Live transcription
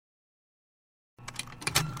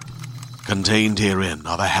Contained herein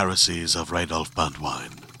are the heresies of Radolf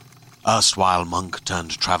Burntwine, erstwhile monk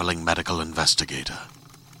turned traveling medical investigator.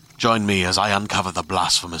 Join me as I uncover the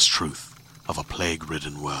blasphemous truth of a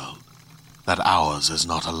plague-ridden world, that ours is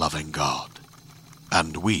not a loving God,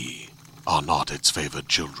 and we are not its favored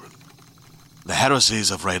children. The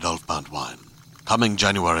heresies of Radolf Burntwine, coming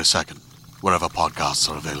January 2nd, wherever podcasts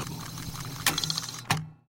are available.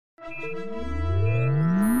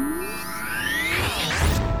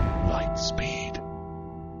 Lightspeed.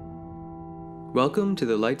 Welcome to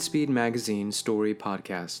the Lightspeed Magazine Story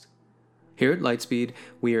Podcast. Here at Lightspeed,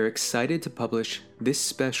 we are excited to publish this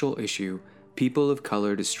special issue, People of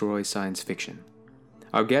Color Destroy Science Fiction.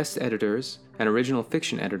 Our guest editors and original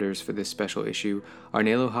fiction editors for this special issue are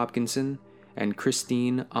Nalo Hopkinson and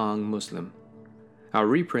Christine Ong Muslim. Our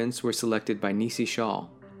reprints were selected by Nisi Shaw.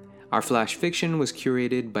 Our flash fiction was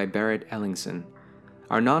curated by Barrett Ellingson.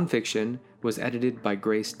 Our nonfiction was edited by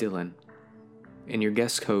Grace Dillon. And your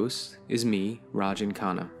guest host is me, Rajan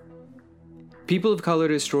Khanna. People of Color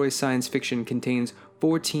Destroy Science Fiction contains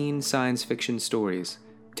 14 science fiction stories,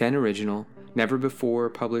 10 original, never-before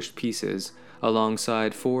published pieces,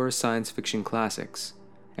 alongside 4 science fiction classics,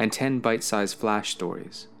 and 10 bite-sized flash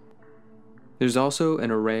stories. There's also an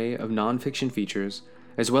array of nonfiction features,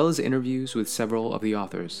 as well as interviews with several of the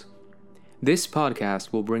authors. This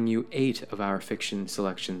podcast will bring you 8 of our fiction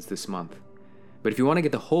selections this month. But if you want to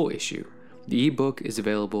get the whole issue, the ebook is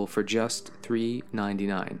available for just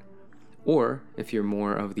 $3.99. Or, if you're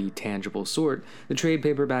more of the tangible sort, the trade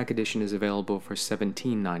paperback edition is available for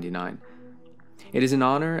 $17.99. It is an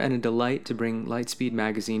honor and a delight to bring Lightspeed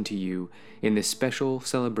Magazine to you in this special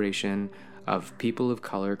celebration of people of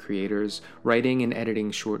color creators writing and editing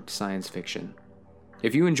short science fiction.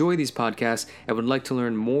 If you enjoy these podcasts and would like to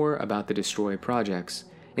learn more about the Destroy projects,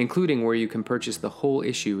 including where you can purchase the whole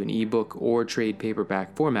issue in ebook or trade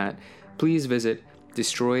paperback format, please visit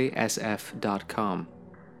destroysf.com.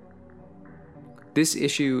 This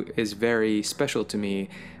issue is very special to me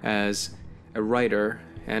as a writer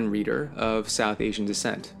and reader of South Asian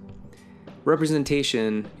descent.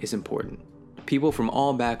 Representation is important. People from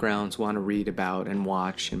all backgrounds want to read about and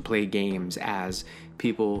watch and play games as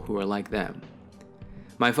people who are like them.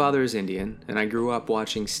 My father is Indian, and I grew up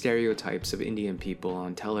watching stereotypes of Indian people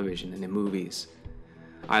on television and in movies.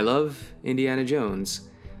 I love Indiana Jones,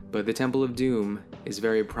 but the Temple of Doom is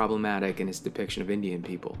very problematic in its depiction of Indian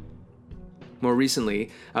people. More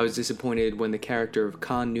recently, I was disappointed when the character of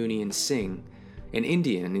Khan Noonien Singh, an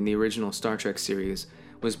Indian in the original Star Trek series,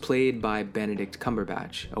 was played by Benedict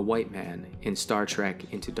Cumberbatch, a white man, in Star Trek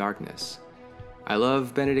Into Darkness. I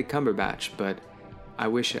love Benedict Cumberbatch, but I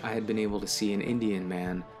wish I had been able to see an Indian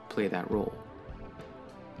man play that role.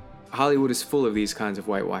 Hollywood is full of these kinds of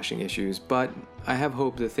whitewashing issues, but I have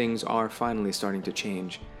hope that things are finally starting to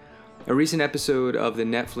change. A recent episode of the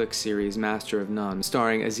Netflix series Master of None,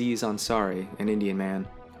 starring Aziz Ansari, an Indian man,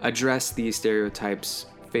 addressed these stereotypes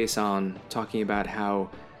face-on, talking about how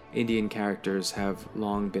Indian characters have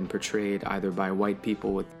long been portrayed either by white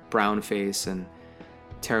people with brown face and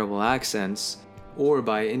terrible accents, or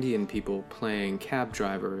by Indian people playing cab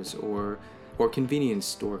drivers or convenience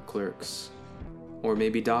store clerks, or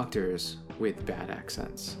maybe doctors with bad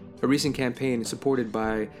accents. A recent campaign supported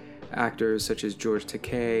by actors such as George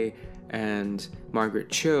Takei and Margaret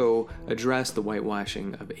Cho addressed the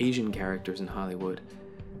whitewashing of Asian characters in Hollywood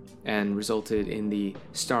and resulted in the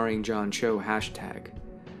Starring John Cho hashtag.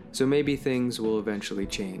 So maybe things will eventually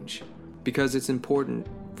change, because it's important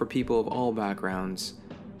for people of all backgrounds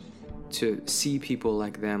to see people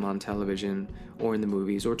like them on television or in the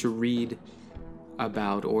movies, or to read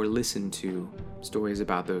about or listen to stories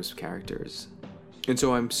about those characters. And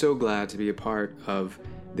so I'm so glad to be a part of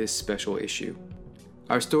this special issue.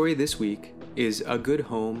 Our story this week is A Good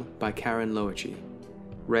Home by Karin Lowachee,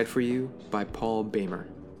 read for you by Paul Bamer.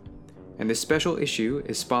 And this special issue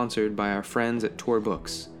is sponsored by our friends at Tor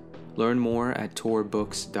Books. Learn more at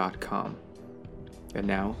torbooks.com. And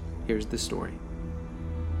now, here's the story.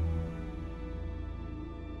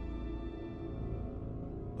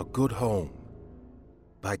 A Good Home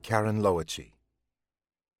by Karin Lowachee.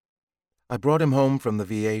 I brought him home from the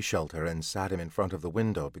VA shelter and sat him in front of the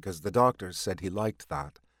window because the doctors said he liked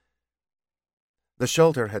that. The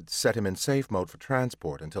shelter had set him in safe mode for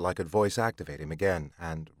transport until I could voice activate him again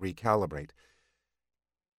and recalibrate.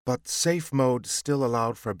 But safe mode still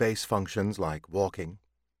allowed for base functions like walking,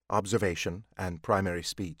 observation, and primary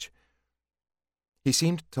speech. He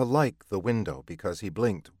seemed to like the window because he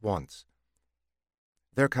blinked once.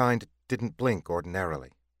 Their kind didn't blink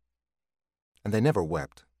ordinarily. And they never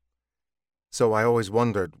wept. So I always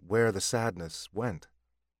wondered where the sadness went.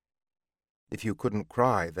 If you couldn't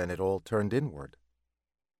cry, then it all turned inward.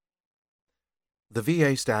 The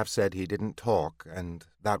VA staff said he didn't talk, and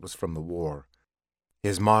that was from the war.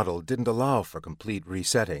 His model didn't allow for complete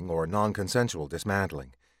resetting or non-consensual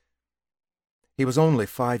dismantling. He was only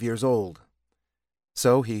 5 years old,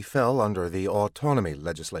 so he fell under the autonomy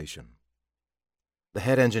legislation. The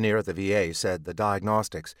head engineer at the VA said the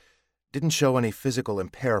diagnostics didn't show any physical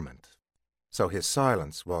impairment, so his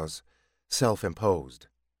silence was self-imposed.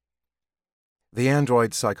 The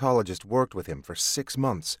android psychologist worked with him for 6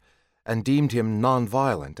 months and deemed him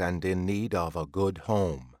nonviolent and in need of a good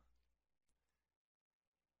home.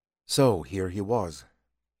 So here he was,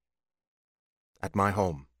 at my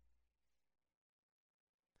home.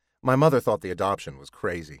 My mother thought the adoption was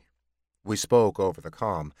crazy. We spoke over the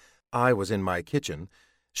comm. I was in my kitchen,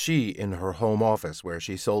 she in her home office where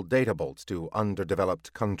she sold data bolts to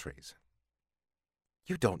underdeveloped countries.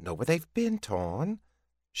 "You don't know where they've been, Tawn,"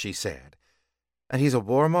 she said. "And he's a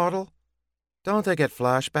war model? Don't they get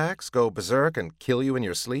flashbacks, go berserk, and kill you in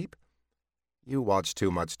your sleep? You watch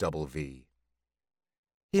too much Double V.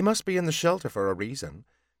 He must be in the shelter for a reason.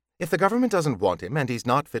 If the government doesn't want him and he's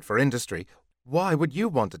not fit for industry, why would you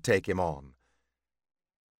want to take him on?"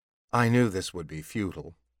 I knew this would be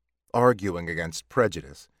futile, arguing against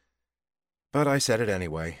prejudice, but I said it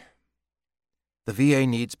anyway. The VA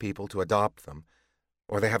needs people to adopt them,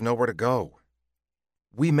 or they have nowhere to go.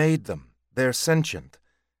 We made them. They're sentient.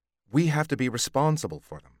 We have to be responsible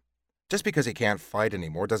for them. Just because he can't fight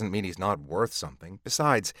anymore doesn't mean he's not worth something.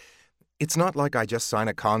 Besides, it's not like I just sign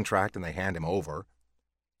a contract and they hand him over.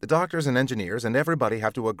 The doctors and engineers and everybody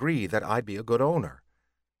have to agree that I'd be a good owner.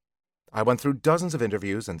 I went through dozens of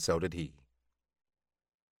interviews, and so did he.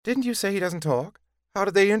 "Didn't you say he doesn't talk? How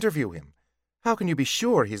did they interview him? How can you be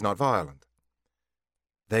sure he's not violent?"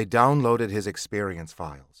 They downloaded his experience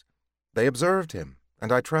files. They observed him,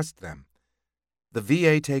 and I trust them. The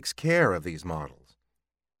VA takes care of these models.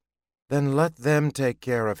 Then let them take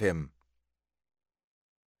care of him.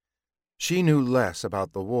 She knew less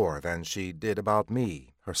about the war than she did about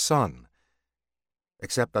me, her son,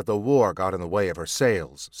 except that the war got in the way of her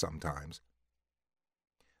sales sometimes.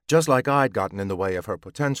 Just like I'd gotten in the way of her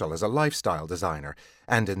potential as a lifestyle designer,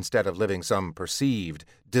 and instead of living some perceived,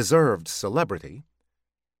 deserved celebrity,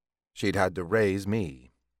 she'd had to raise me.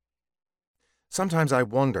 Sometimes I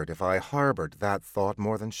wondered if I harbored that thought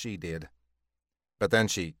more than she did. But then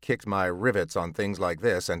she kicked my rivets on things like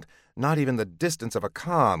this, and not even the distance of a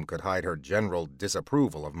comm could hide her general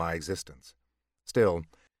disapproval of my existence. Still,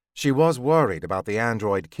 she was worried about the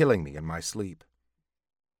android killing me in my sleep.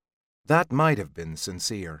 That might have been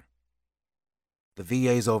sincere. The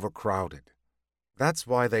VA's overcrowded. That's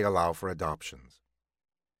why they allow for adoptions.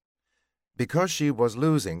 Because she was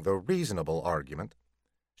losing the reasonable argument,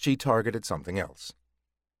 she targeted something else.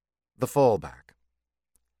 The fallback.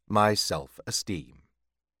 My self-esteem.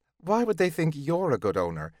 "Why would they think you're a good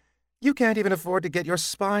owner? You can't even afford to get your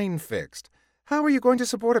spine fixed. How are you going to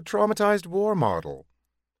support a traumatized war model?"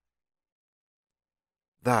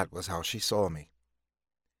 That was how she saw me.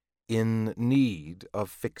 In need of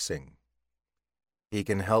fixing. He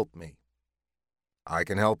can help me. I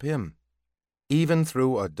can help him. Even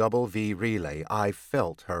through a Double V relay, I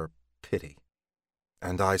felt her pity.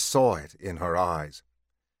 And I saw it in her eyes.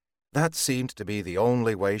 That seemed to be the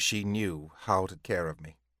only way she knew how to take care of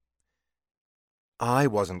me. I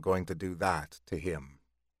wasn't going to do that to him.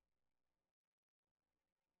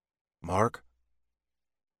 "Mark?"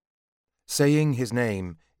 Saying his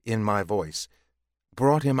name in my voice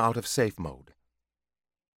brought him out of safe mode.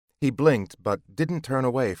 He blinked but didn't turn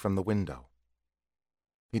away from the window.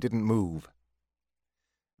 He didn't move.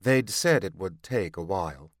 They'd said it would take a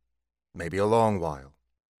while, maybe a long while.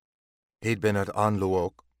 He'd been at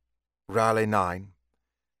Lowachee, Raleigh 9,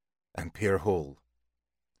 and Pier Hull,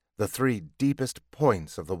 the 3 deepest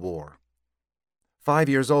points of the war. 5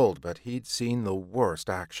 years old, but he'd seen the worst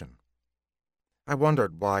action. I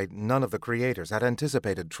wondered why none of the creators had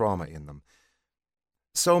anticipated trauma in them.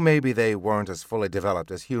 So maybe they weren't as fully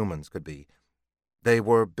developed as humans could be. They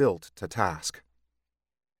were built to task.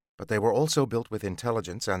 But they were also built with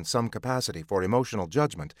intelligence and some capacity for emotional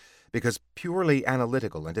judgment, because purely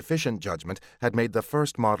analytical and efficient judgment had made the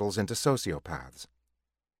first models into sociopaths.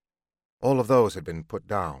 All of those had been put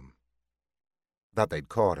down. That they'd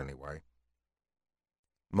caught, anyway.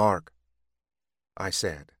 "Mark," I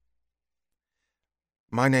said.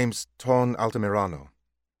 "My name's Tawn Altamirano."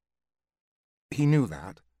 He knew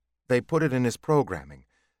that. They put it in his programming.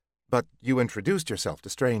 But you introduced yourself to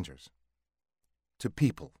strangers. To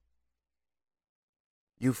people.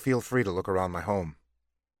 You feel free to look around my home.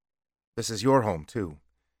 This is your home, too.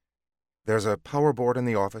 There's a power board in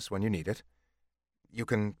the office when you need it. You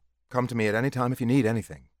can come to me at any time if you need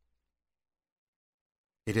anything."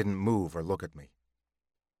 He didn't move or look at me.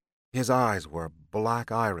 His eyes were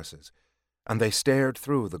black irises, and they stared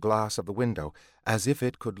through the glass of the window as if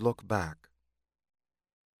it could look back.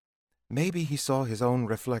 Maybe he saw his own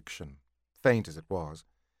reflection, faint as it was.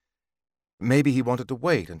 Maybe he wanted to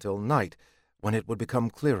wait until night, when it would become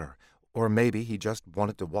clearer, or maybe he just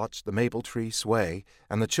wanted to watch the maple tree sway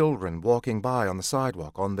and the children walking by on the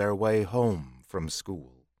sidewalk on their way home from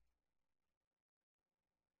school.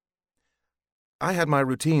 I had my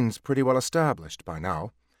routines pretty well established by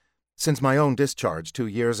now. Since my own discharge 2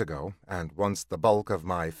 years ago, and once the bulk of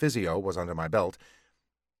my physio was under my belt,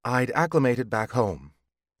 I'd acclimated back home,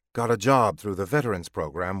 got a job through the Veterans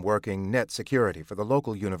Program working net security for the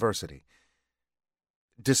local university.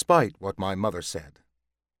 Despite what my mother said,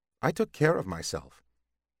 I took care of myself.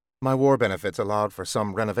 My war benefits allowed for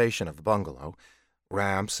some renovation of the bungalow,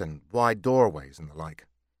 ramps and wide doorways and the like.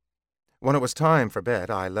 When it was time for bed,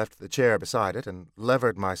 I left the chair beside it and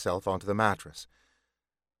levered myself onto the mattress.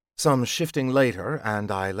 Some shifting later,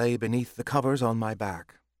 and I lay beneath the covers on my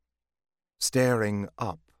back, staring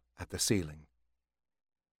up at the ceiling.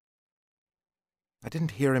 I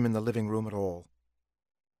didn't hear him in the living room at all.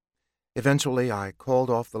 Eventually, I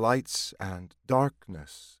called off the lights, and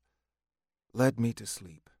darkness led me to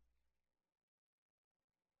sleep.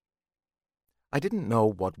 I didn't know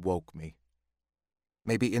what woke me.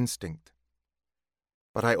 Maybe instinct.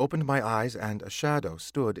 But I opened my eyes, and a shadow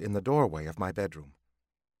stood in the doorway of my bedroom.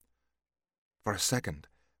 For a second,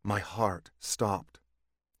 my heart stopped,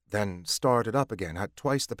 then started up again at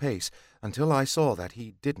twice the pace until I saw that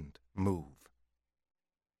he didn't move.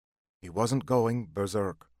 He wasn't going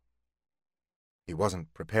berserk. He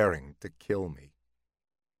wasn't preparing to kill me.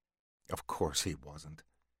 Of course he wasn't.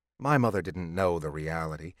 My mother didn't know the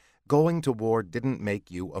reality. Going to war didn't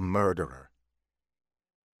make you a murderer.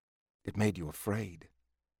 It made you afraid.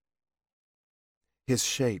 His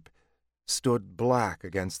shape stood black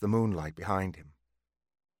against the moonlight behind him,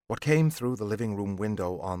 what came through the living room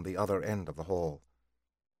window on the other end of the hall.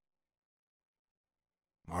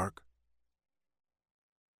 "Mark?"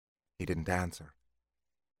 He didn't answer.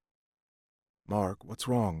 "Mark, what's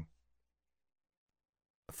wrong?"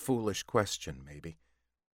 A foolish question, maybe,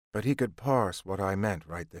 but he could parse what I meant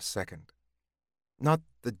right this second. Not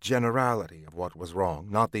the generality of what was wrong,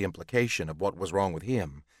 not the implication of what was wrong with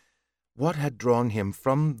him. What had drawn him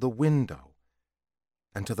from the window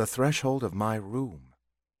and to the threshold of my room?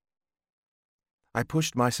 I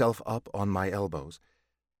pushed myself up on my elbows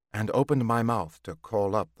and opened my mouth to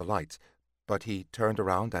call up the lights, but he turned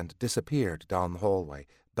around and disappeared down the hallway,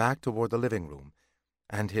 back toward the living room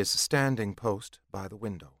and his standing post by the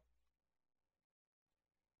window.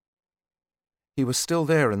 He was still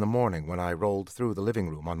there in the morning when I rolled through the living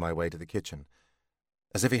room on my way to the kitchen,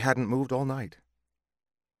 as if he hadn't moved all night.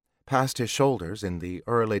 Past his shoulders, in the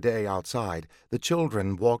early day outside, the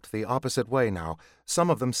children walked the opposite way now, some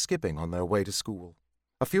of them skipping on their way to school.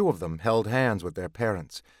 A few of them held hands with their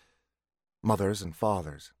parents, mothers and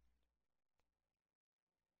fathers.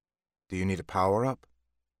 "Do you need a power-up?"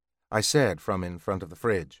 I said from in front of the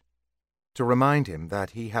fridge, to remind him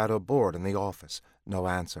that he had a board in the office. No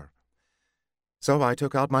answer. So I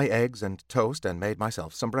took out my eggs and toast and made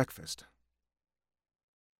myself some breakfast.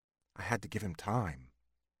 I had to give him time.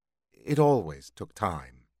 It always took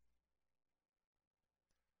time.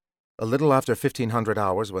 A little after 1500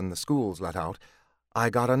 hours, when the schools let out, I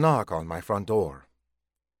got a knock on my front door.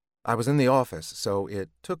 I was in the office, so it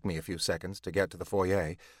took me a few seconds to get to the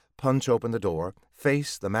foyer, punch open the door,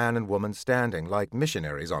 face the man and woman standing like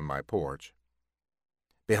missionaries on my porch.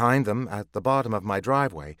 Behind them, at the bottom of my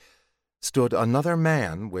driveway, stood another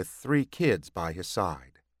man with 3 kids by his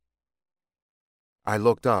side. I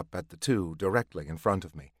looked up at the two directly in front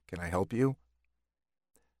of me. "Can I help you?"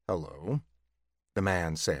 "Hello," the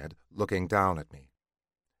man said, looking down at me.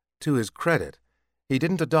 To his credit, he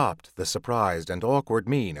didn't adopt the surprised and awkward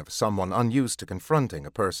mien of someone unused to confronting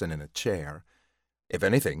a person in a chair. If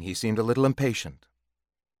anything, he seemed a little impatient.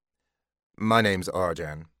 "My name's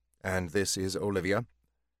Arjan, and this is Olivia.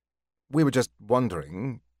 We were just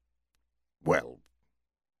wondering... Well,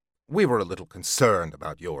 we were a little concerned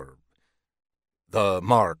about the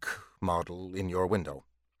Mark model in your window."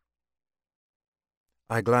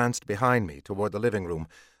 I glanced behind me toward the living room,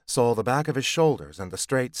 saw the back of his shoulders and the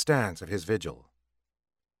straight stance of his vigil.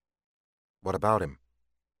 "What about him?"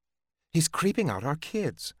 "He's creeping out our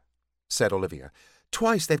kids," said Olivia.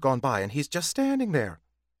 "Twice they've gone by, and he's just standing there.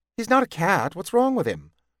 He's not a cat. What's wrong with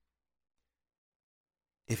him?"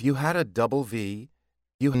 If you had a double V,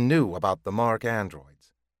 you knew about the Mark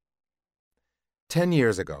androids. 10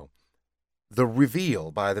 years ago, The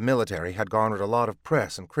reveal by the military had garnered a lot of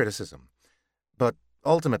press and criticism, but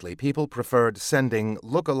ultimately people preferred sending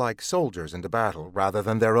look-alike soldiers into battle rather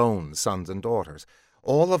than their own sons and daughters.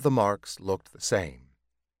 All of the marks looked the same,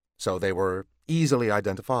 so they were easily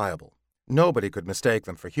identifiable. Nobody could mistake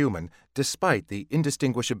them for human, despite the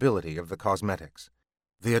indistinguishability of the cosmetics.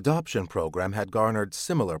 The adoption program had garnered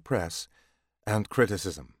similar press and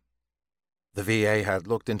criticism. The VA had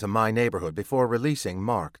looked into my neighborhood before releasing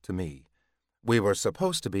Mark to me. We were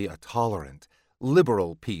supposed to be a tolerant,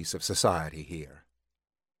 liberal piece of society here.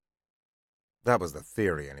 That was the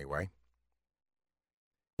theory, anyway.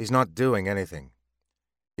 He's not doing anything.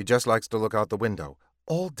 He just likes to look out the window.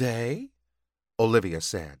 All day? Olivia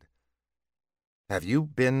said. Have you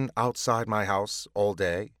been outside my house all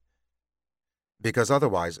day? Because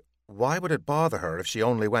otherwise, why would it bother her if she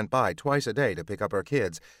only went by twice a day to pick up her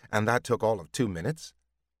kids, and that took all of 2 minutes?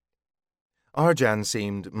 Arjan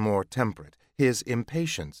seemed more temperate. His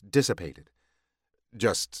impatience dissipated.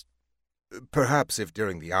 Just, perhaps if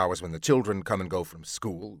during the hours when the children come and go from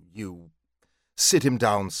school, you sit him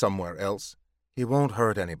down somewhere else. He won't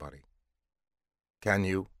hurt anybody. Can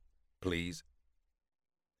you, please?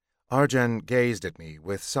 Arjan gazed at me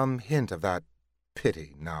with some hint of that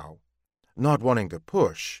pity now, not wanting to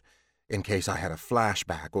push, in case I had a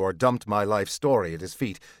flashback or dumped my life story at his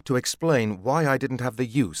feet to explain why I didn't have the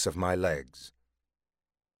use of my legs.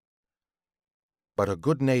 But a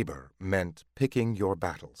good neighbor meant picking your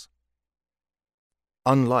battles.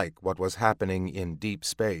 Unlike what was happening in deep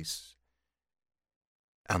space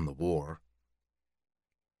and the war.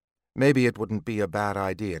 Maybe it wouldn't be a bad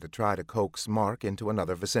idea to try to coax Mark into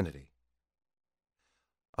another vicinity.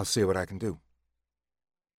 I'll see what I can do.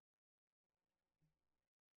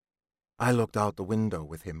 I looked out the window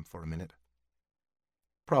with him for a minute.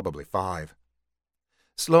 Probably 5.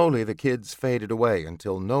 Slowly the kids faded away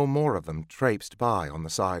until no more of them traipsed by on the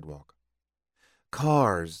sidewalk.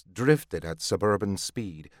 Cars drifted at suburban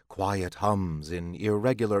speed, quiet hums in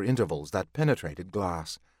irregular intervals that penetrated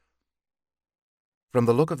glass. From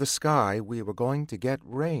the look of the sky, we were going to get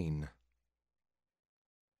rain.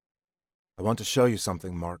 I want to show you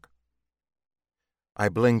something, Mark. I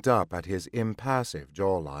blinked up at his impassive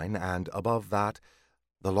jawline, and above that,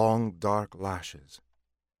 the long, dark lashes.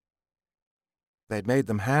 They'd made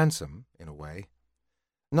them handsome, in a way.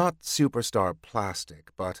 Not superstar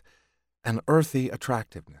plastic, but an earthy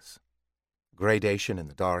attractiveness. Gradation in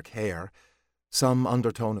the dark hair, some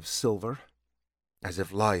undertone of silver, as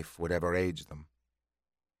if life would ever age them.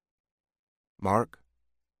 Mark,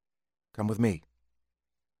 come with me.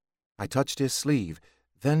 I touched his sleeve,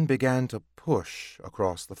 then began to push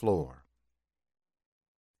across the floor.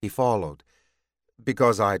 He followed.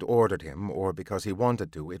 Because I'd ordered him, or because he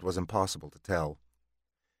wanted to, it was impossible to tell.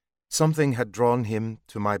 Something had drawn him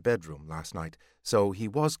to my bedroom last night, so he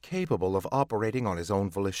was capable of operating on his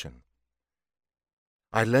own volition.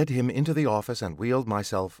 I led him into the office and wheeled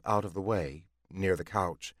myself out of the way, near the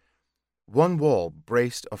couch. One wall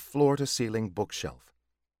braced a floor-to-ceiling bookshelf,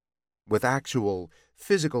 with actual,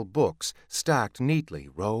 physical books stacked neatly,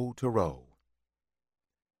 row to row.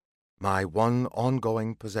 My one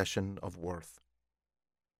ongoing possession of worth.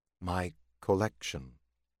 My collection.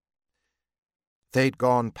 They'd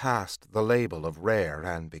gone past the label of rare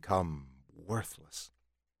and become worthless.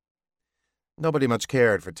 Nobody much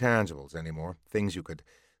cared for tangibles anymore, things you could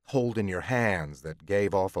hold in your hands that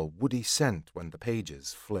gave off a woody scent when the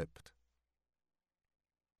pages flipped.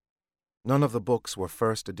 None of the books were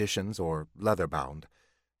first editions or leather-bound.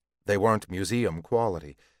 They weren't museum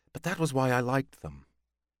quality, but that was why I liked them.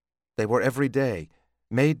 They were everyday,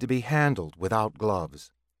 made to be handled without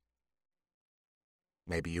gloves.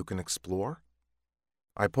 Maybe you can explore?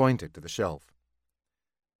 I pointed to the shelf.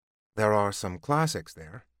 There are some classics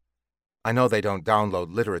there. I know they don't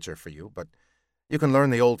download literature for you, but you can learn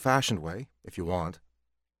the old-fashioned way, if you want.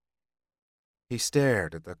 He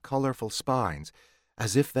stared at the colorful spines,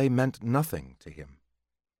 as if they meant nothing to him.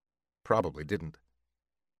 Probably didn't.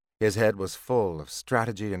 His head was full of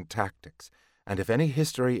strategy and tactics, and if any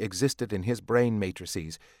history existed in his brain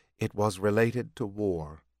matrices, it was related to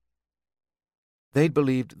war. They'd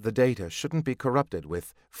believed the data shouldn't be corrupted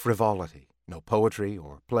with frivolity, no poetry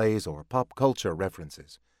or plays or pop culture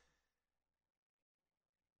references.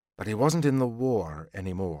 But he wasn't in the war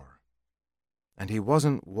anymore, and he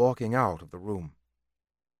wasn't walking out of the room.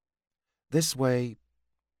 This way,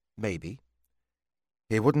 maybe,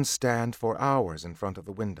 he wouldn't stand for hours in front of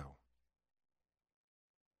the window.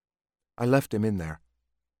 I left him in there.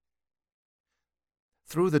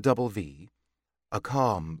 Through the double V, a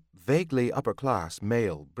calm, vaguely upper-class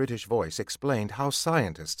male British voice explained how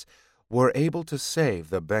scientists were able to save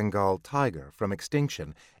the Bengal tiger from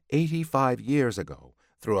extinction 85 years ago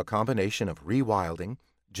through a combination of rewilding,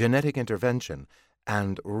 genetic intervention,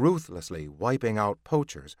 and ruthlessly wiping out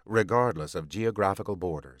poachers regardless of geographical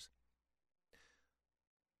borders.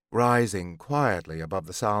 Rising quietly above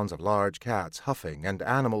the sounds of large cats huffing and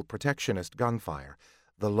animal protectionist gunfire,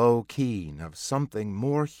 the low keen of something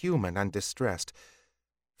more human and distressed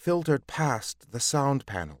filtered past the sound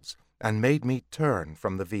panels and made me turn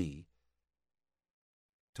from the V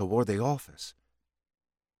toward the office.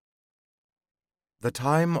 The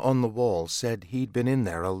time on the wall said he'd been in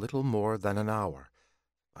there a little more than an hour.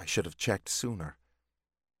 I should have checked sooner.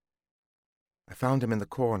 I found him in the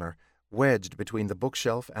corner, wedged between the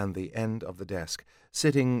bookshelf and the end of the desk,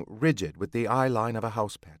 sitting rigid with the eye-line of a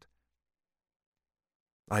house pet.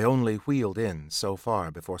 I only wheeled in so far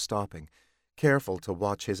before stopping, careful to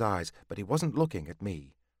watch his eyes, but he wasn't looking at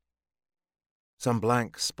me. Some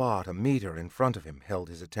blank spot a meter in front of him held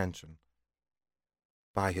his attention.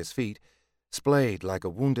 By his feet, splayed like a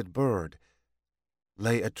wounded bird,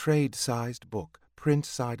 lay a trade-sized book, print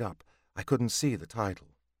side up. I couldn't see the title.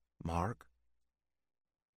 Mark?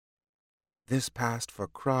 This passed for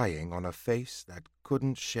crying on a face that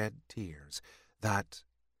couldn't shed tears. That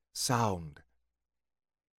sound.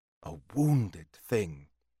 A wounded thing.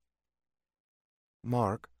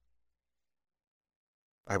 Mark.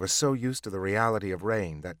 I was so used to the reality of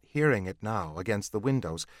rain that hearing it now against the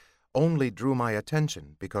windows only drew my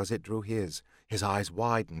attention because it drew his. His eyes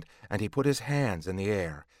widened, and he put his hands in the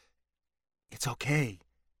air. It's okay.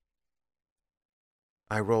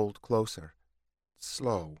 I rolled closer,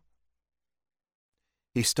 slow.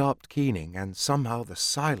 He stopped keening, and somehow the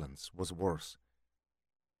silence was worse.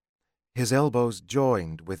 His elbows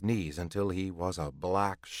joined with knees until he was a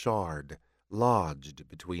black shard lodged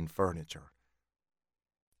between furniture.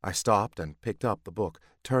 I stopped and picked up the book,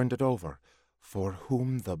 turned it over. For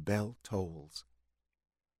Whom the Bell Tolls.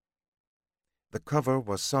 The cover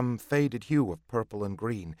was some faded hue of purple and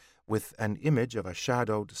green, with an image of a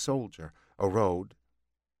shadowed soldier, a road,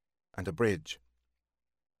 and a bridge.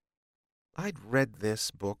 I'd read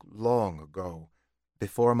this book long ago,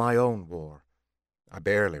 before my own war. I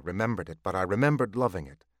barely remembered it, but I remembered loving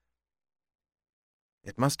it.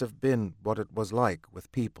 It must have been what it was like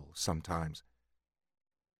with people sometimes.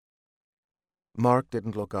 Mark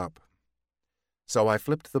didn't look up. So I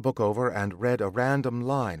flipped the book over and read a random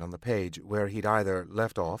line on the page where he'd either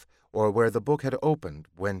left off or where the book had opened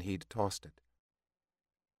when he'd tossed it.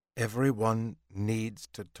 Everyone needs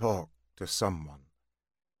to talk to someone.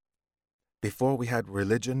 Before we had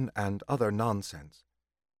religion and other nonsense.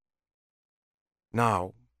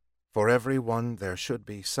 Now, for everyone there should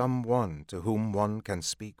be someone to whom one can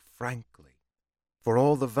speak frankly. For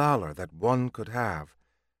all the valor that one could have,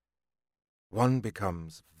 one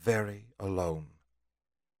becomes very alone.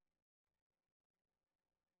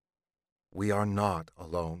 We are not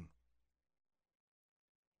alone.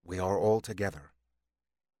 We are all together.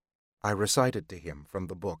 I recited to him from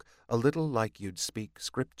the book, a little like you'd speak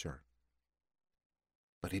scripture.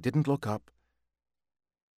 But he didn't look up,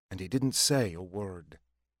 and he didn't say a word.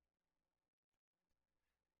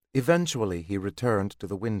 Eventually he returned to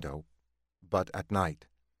the window, but at night.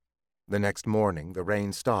 The next morning the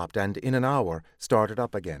rain stopped, and in an hour started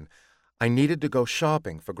up again. I needed to go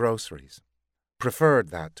shopping for groceries. Preferred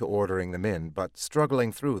that to ordering them in, but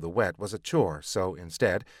struggling through the wet was a chore, so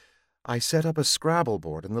instead, I set up a Scrabble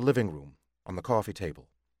board in the living room, on the coffee table.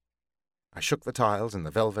 I shook the tiles in the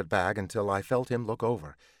velvet bag until I felt him look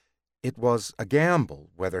over. It was a gamble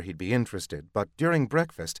whether he'd be interested, but during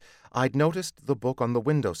breakfast I'd noticed the book on the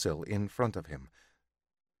windowsill in front of him.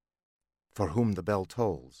 For Whom the Bell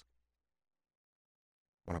Tolls.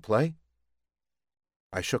 Want to play?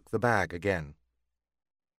 I shook the bag again.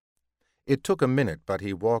 It took a minute, but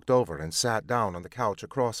he walked over and sat down on the couch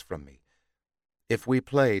across from me. If we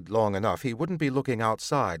played long enough, he wouldn't be looking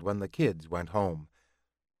outside when the kids went home.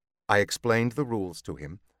 I explained the rules to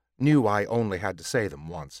him, knew I only had to say them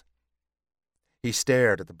once. He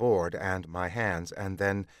stared at the board and my hands, and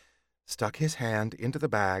then stuck his hand into the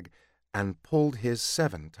bag and pulled his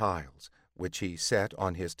 7 tiles, which he set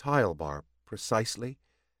on his tile bar precisely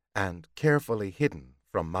and carefully hidden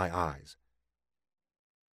from my eyes.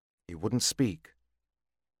 He wouldn't speak,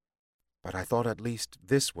 but I thought at least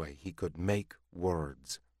this way he could make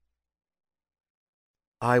words.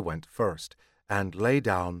 I went first and lay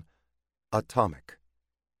down Atomic.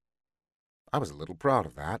 I was a little proud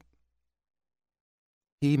of that.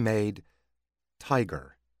 He made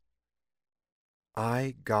Tiger.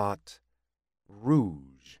 I got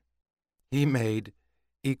Rouge. He made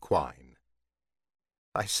Equine.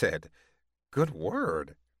 I said, "Good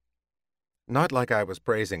word." Not like I was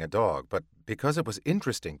praising a dog, but because it was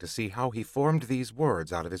interesting to see how he formed these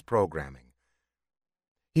words out of his programming.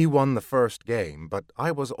 He won the first game, but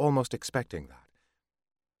I was almost expecting that.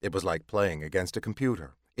 It was like playing against a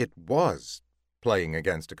computer. It was playing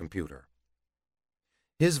against a computer.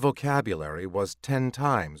 His vocabulary was 10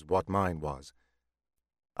 times what mine was.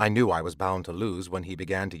 I knew I was bound to lose when he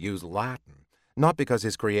began to use Latin, not because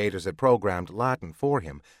his creators had programmed Latin for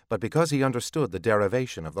him, but because he understood the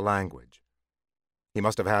derivation of the language. He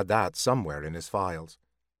must have had that somewhere in his files.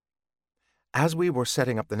 As we were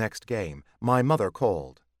setting up the next game, my mother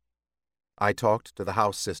called. I talked to the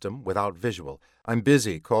house system without visual. "I'm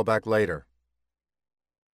busy, call back later."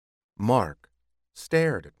 Mark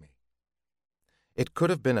stared at me. It could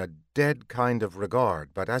have been a dead kind of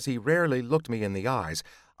regard, but as he rarely looked me in the eyes,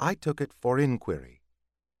 I took it for inquiry.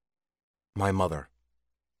 My mother.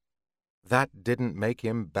 That didn't make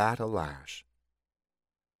him bat a lash.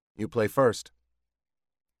 "You play first."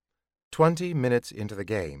 20 minutes into the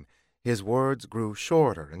game, his words grew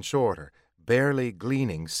shorter and shorter, barely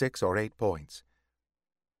gleaning 6 or 8 points.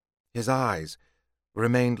 His eyes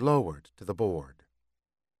remained lowered to the board.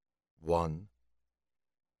 1,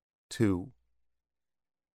 2,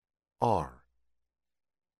 R.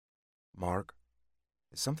 "Mark,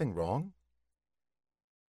 is something wrong?"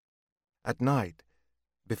 At night,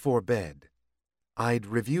 before bed, I'd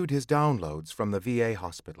reviewed his downloads from the VA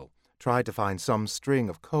hospital, tried to find some string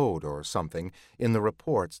of code or something in the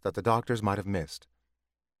reports that the doctors might have missed.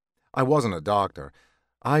 I wasn't a doctor.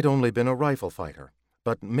 I'd only been a rifle fighter,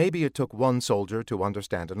 but maybe it took one soldier to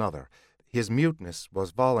understand another. His muteness was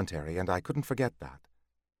voluntary, and I couldn't forget that.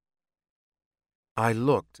 I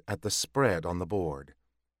looked at the spread on the board.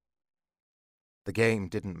 The game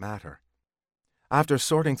didn't matter. After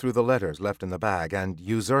sorting through the letters left in the bag and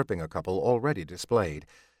usurping a couple already displayed,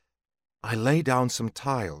 I lay down some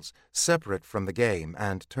tiles separate from the game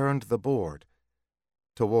and turned the board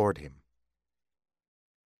toward him.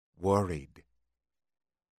 Worried.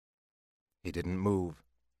 He didn't move,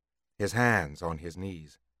 his hands on his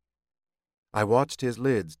knees. I watched his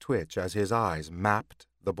lids twitch as his eyes mapped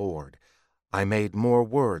the board. I made more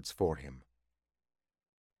words for him.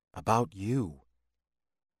 About you.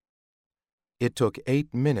 It took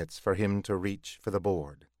 8 minutes for him to reach for the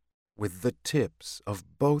board. With the tips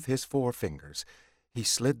of both his forefingers, he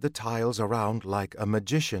slid the tiles around like a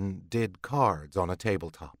magician did cards on a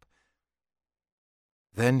tabletop.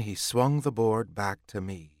 Then he swung the board back to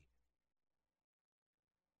me.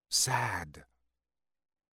 Sad.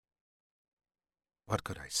 What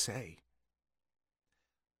could I say?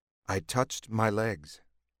 I touched my legs.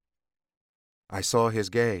 I saw his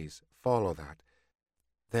gaze follow that.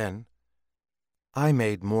 Then I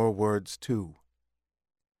made more words too.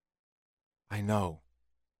 I know.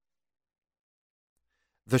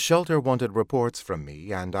 The shelter wanted reports from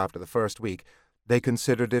me, and after the first week, they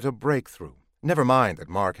considered it a breakthrough. Never mind that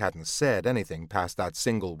Mark hadn't said anything past that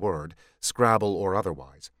single word, Scrabble or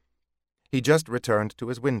otherwise. He just returned to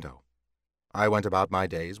his window. I went about my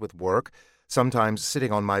days with work, sometimes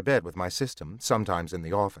sitting on my bed with my system, sometimes in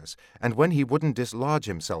the office, and when he wouldn't dislodge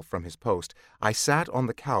himself from his post, I sat on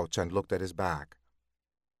the couch and looked at his back.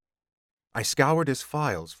 I scoured his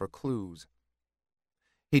files for clues.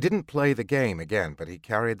 He didn't play the game again, but he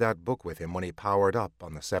carried that book with him when he powered up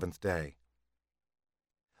on the 7th day.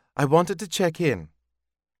 "I wanted to check in,"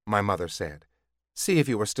 my mother said. "See if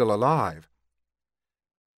you were still alive."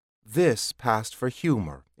 This passed for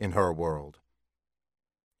humor in her world.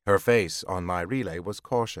 Her face on my relay was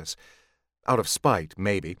cautious. Out of spite,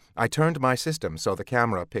 maybe, I turned my system so the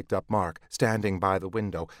camera picked up Mark, standing by the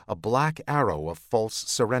window, a black arrow of false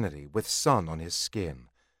serenity with sun on his skin.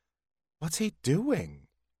 "What's he doing?"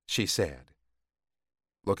 she said.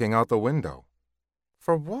 "Looking out the window."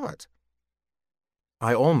 "For what?"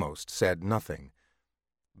 I almost said nothing.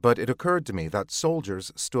 But it occurred to me that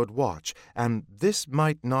soldiers stood watch, and this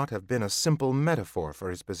might not have been a simple metaphor for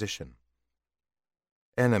his position.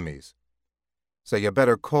 "Enemies. So you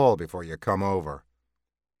better call before you come over."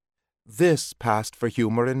 This passed for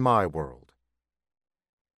humor in my world.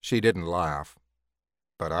 She didn't laugh,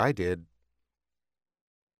 but I did.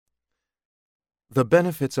 The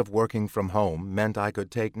benefits of working from home meant I could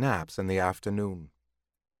take naps in the afternoon.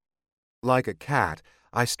 Like a cat,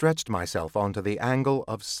 I stretched myself onto the angle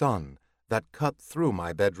of sun that cut through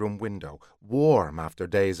my bedroom window, warm after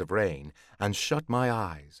days of rain, and shut my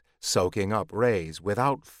eyes, soaking up rays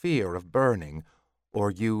without fear of burning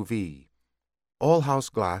or UV. All house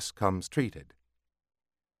glass comes treated.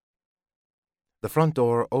 The front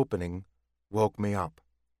door opening woke me up.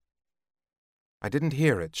 I didn't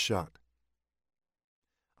hear it shut.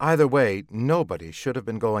 Either way, nobody should have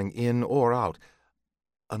been going in or out,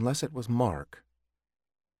 unless it was Mark.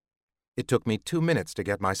 It took me 2 minutes to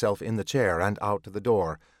get myself in the chair and out to the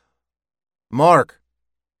door. "Mark!"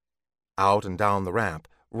 Out and down the ramp,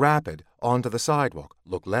 rapid, onto the sidewalk.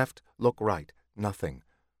 Look left, look right. Nothing.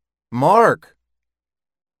 "Mark!"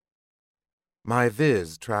 My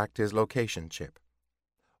viz tracked his location chip.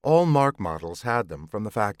 All Mark models had them from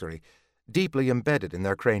the factory, deeply embedded in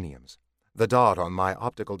their craniums. The dot on my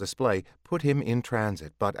optical display put him in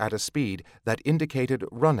transit, but at a speed that indicated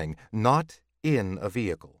running, not in a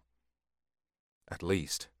vehicle. At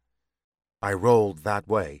least. I rolled that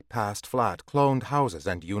way, past flat, cloned houses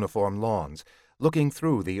and uniform lawns, looking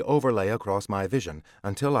through the overlay across my vision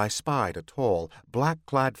until I spied a tall,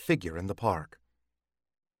 black-clad figure in the park.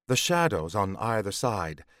 The shadows on either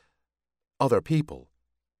side, other people,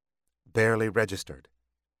 barely registered.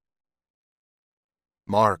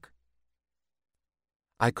 "Mark!"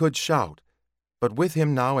 I could shout, but with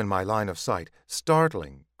him now in my line of sight,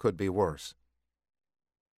 startling could be worse.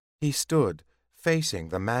 He stood, facing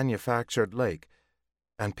the manufactured lake,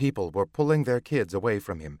 and people were pulling their kids away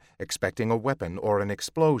from him, expecting a weapon or an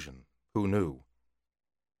explosion. Who knew?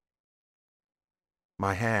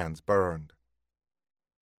 My hands burned.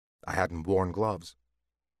 I hadn't worn gloves.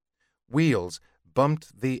 Wheels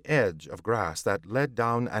bumped the edge of grass that led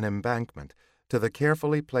down an embankment to the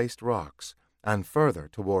carefully placed rocks and further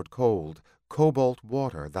toward cold, cobalt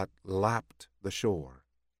water that lapped the shore.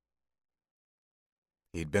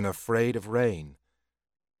 He'd been afraid of rain,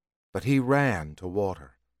 but he ran to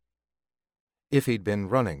water. If he'd been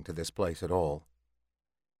running to this place at all,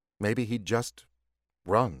 maybe he'd just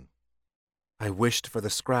run. I wished for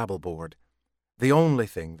the Scrabble board, the only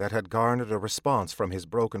thing that had garnered a response from his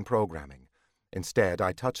broken programming. Instead,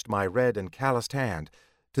 I touched my red and calloused hand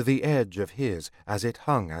to the edge of his as it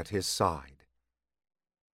hung at his side.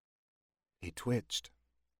 He twitched.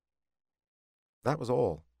 That was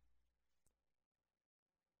all.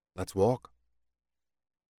 "Let's walk."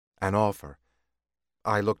 An offer.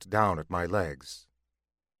 I looked down at my legs,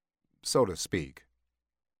 so to speak.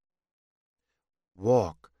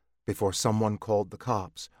 Walk before someone called the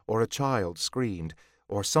cops, or a child screamed,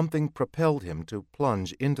 or something propelled him to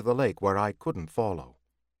plunge into the lake where I couldn't follow.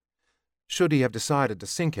 Should he have decided to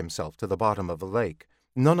sink himself to the bottom of the lake,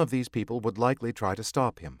 none of these people would likely try to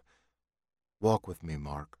stop him. Walk with me,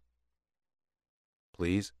 Mark.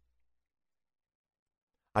 Please?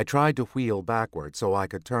 I tried to wheel backward so I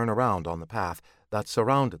could turn around on the path that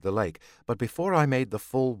surrounded the lake, but before I made the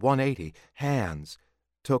full 180, hands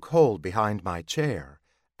took hold behind my chair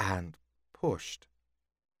and pushed.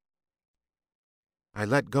 I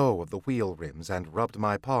let go of the wheel rims and rubbed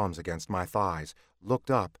my palms against my thighs,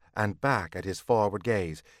 looked up and back at his forward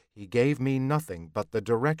gaze. He gave me nothing but the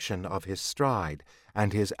direction of his stride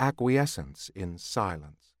and his acquiescence in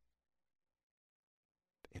silence.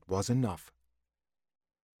 It was enough.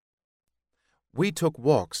 We took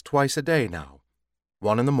walks twice a day now,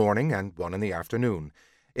 one in the morning and one in the afternoon.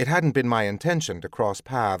 It hadn't been my intention to cross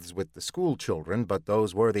paths with the school children, but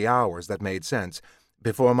those were the hours that made sense,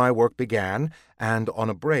 before my work began and on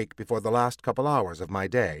a break before the last couple hours of my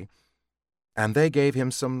day, and they gave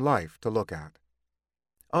him some life to look at.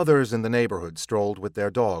 Others in the neighborhood strolled with their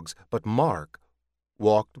dogs, but Mark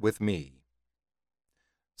walked with me.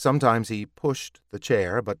 Sometimes he pushed the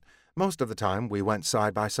chair, but most of the time we went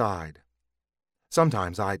side by side.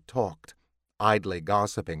 Sometimes I talked, idly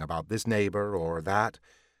gossiping about this neighbor or that,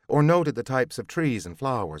 or noted the types of trees and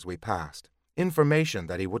flowers we passed, information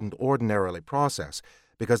that he wouldn't ordinarily process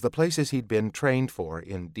because the places he'd been trained for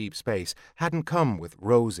in deep space hadn't come with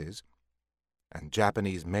roses and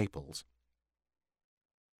Japanese maples.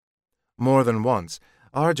 More than once,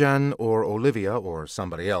 Arjan or Olivia or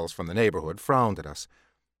somebody else from the neighborhood frowned at us.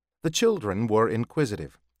 The children were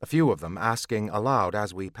inquisitive, a few of them asking aloud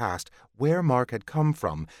as we passed where Mark had come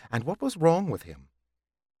from and what was wrong with him.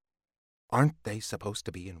 Aren't they supposed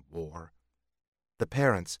to be in war? The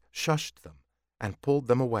parents shushed them and pulled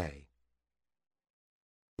them away.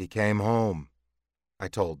 He came home, I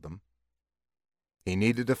told them. He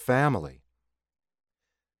needed a family.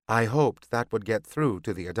 I hoped that would get through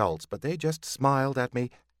to the adults, but they just smiled at me,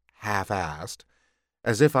 half-assed,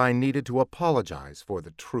 as if I needed to apologize for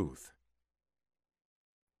the truth.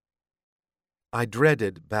 I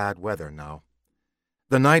dreaded bad weather now.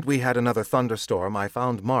 The night we had another thunderstorm, I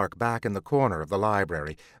found Mark back in the corner of the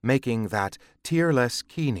library, making that tearless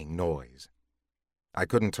keening noise. I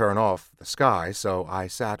couldn't turn off the sky, so I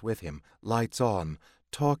sat with him, lights on,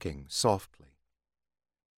 talking softly.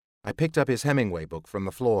 I picked up his Hemingway book from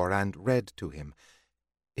the floor and read to him.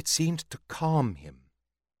 It seemed to calm him,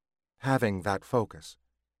 having that focus.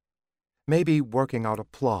 maybe working out a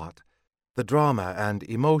plot, the drama and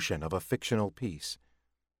emotion of a fictional piece.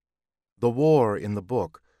 The war in the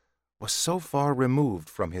book was so far removed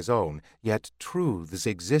from his own, yet truths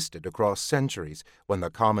existed across centuries when the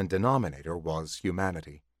common denominator was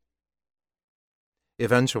humanity.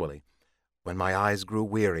 Eventually, when my eyes grew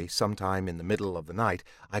weary sometime in the middle of the night,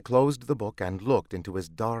 I closed the book and looked into his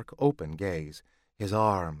dark, open gaze, his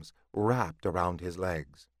arms wrapped around his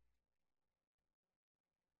legs.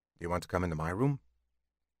 "Do you want to come into my room?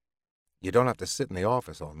 You don't have to sit in the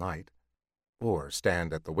office all night, or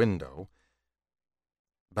stand at the window,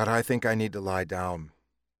 but I think I need to lie down."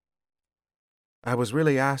 I was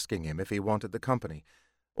really asking him if he wanted the company,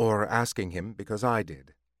 or asking him because I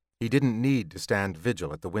did. He didn't need to stand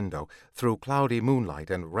vigil at the window through cloudy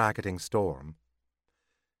moonlight and racketing storm.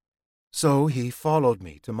 So he followed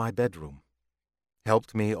me to my bedroom,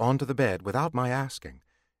 helped me onto the bed without my asking,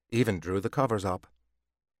 even drew the covers up.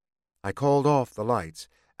 I called off the lights,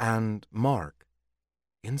 and Mark,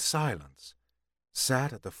 in silence,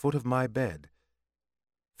 sat at the foot of my bed,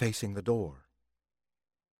 facing the door.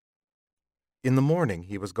 In the morning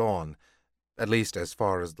he was gone, at least as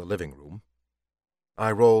far as the living room.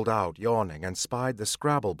 I rolled out, yawning, and spied the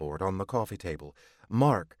Scrabble board on the coffee table,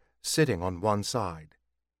 Mark sitting on one side.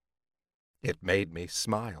 It made me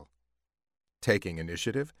smile. Taking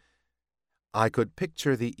initiative? I could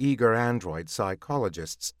picture the eager android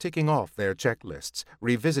psychologists ticking off their checklists,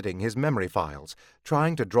 revisiting his memory files,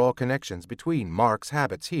 trying to draw connections between Mark's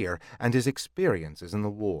habits here and his experiences in the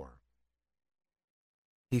war.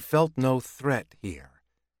 He felt no threat here.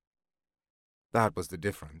 That was the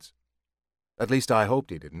difference. At least I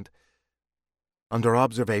hoped he didn't. Under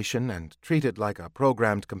observation and treated like a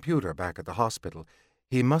programmed computer back at the hospital,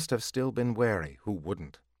 he must have still been wary. Who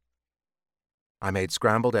wouldn't? I made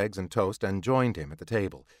scrambled eggs and toast and joined him at the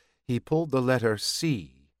table. He pulled the letter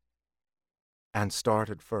C and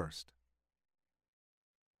started first.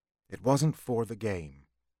 It wasn't for the game.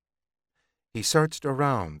 He searched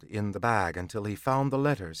around in the bag until he found the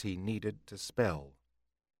letters he needed to spell.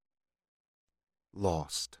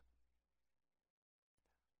 Lost.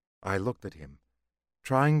 I looked at him,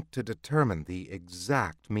 trying to determine the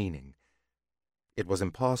exact meaning. It was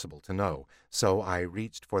impossible to know, so I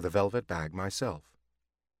reached for the velvet bag myself.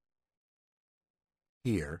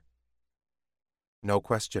 Here. No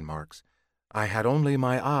question marks. I had only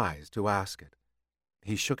my eyes to ask it.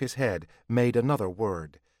 He shook his head, made another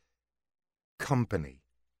word. Company.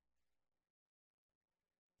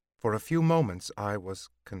 For a few moments I was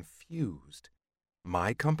confused.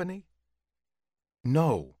 My company?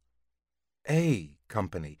 No. A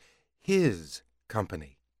company. His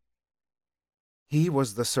company. He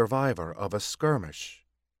was the survivor of a skirmish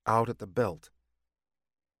out at the Belt.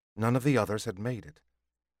 None of the others had made it.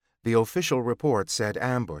 The official report said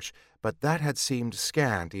ambush, but that had seemed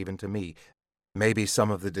scant even to me. Maybe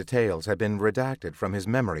some of the details had been redacted from his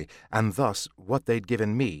memory, and thus what they'd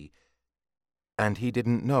given me, and he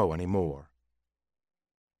didn't know any more.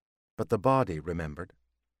 But the body remembered.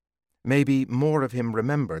 Maybe more of him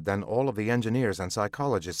remembered than all of the engineers and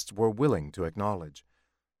psychologists were willing to acknowledge.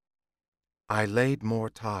 I laid more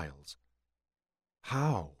tiles.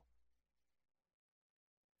 How?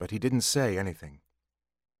 But he didn't say anything.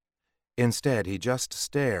 Instead, he just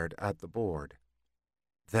stared at the board,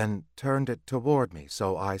 then turned it toward me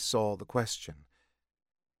so I saw the question.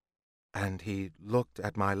 And he looked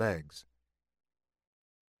at my legs.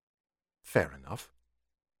 Fair enough.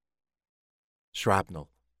 Shrapnel.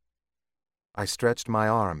 I stretched my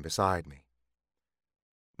arm beside me.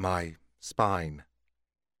 My spine.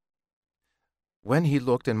 When he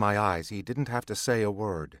looked in my eyes, he didn't have to say a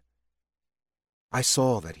word. I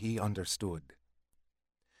saw that he understood.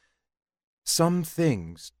 Some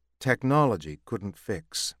things technology couldn't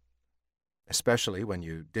fix, especially when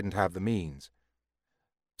you didn't have the means.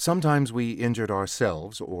 Sometimes we injured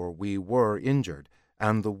ourselves, or we were injured,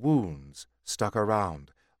 and the wounds stuck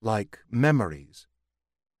around, like memories,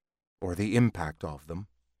 or the impact of them.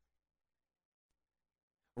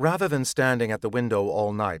 Rather than standing at the window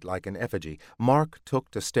all night like an effigy, Mark took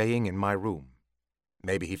to staying in my room.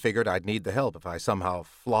 Maybe he figured I'd need the help if I somehow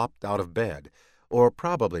flopped out of bed, or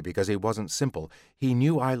probably because he wasn't simple, he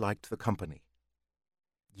knew I liked the company.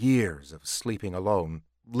 Years of sleeping alone,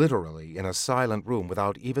 literally in a silent room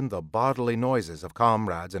without even the bodily noises of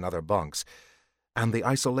comrades in other bunks, and the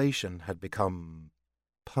isolation had become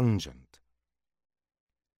pungent.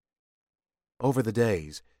 Over the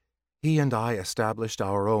days, he and I established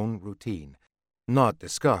our own routine, not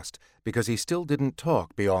discussed because he still didn't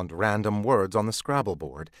talk beyond random words on the Scrabble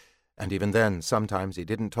board, and even then sometimes he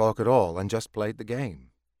didn't talk at all and just played the game.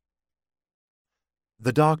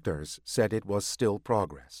 The doctors said it was still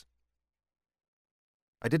progress.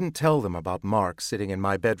 I didn't tell them about Mark sitting in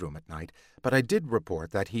my bedroom at night, but I did report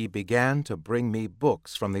that he began to bring me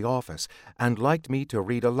books from the office and liked me to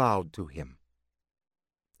read aloud to him.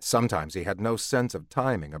 Sometimes he had no sense of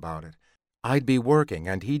timing about it. I'd be working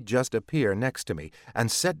and he'd just appear next to me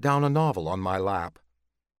and set down a novel on my lap.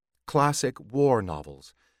 Classic war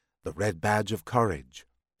novels, The Red Badge of Courage,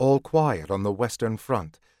 All Quiet on the Western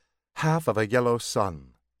Front, Half of a Yellow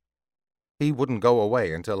Sun. He wouldn't go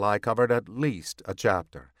away until I covered at least a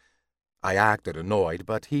chapter. I acted annoyed,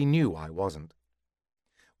 but he knew I wasn't.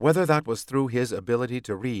 Whether that was through his ability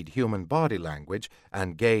to read human body language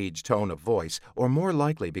and gauge tone of voice, or more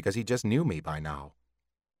likely because he just knew me by now.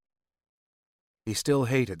 He still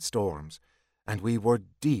hated storms, and we were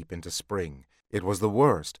deep into spring. It was the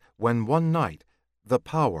worst when one night the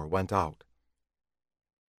power went out.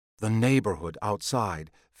 The neighborhood outside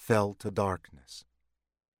fell to darkness.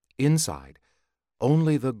 Inside,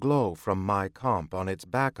 only the glow from my comp on its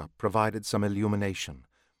backup provided some illumination.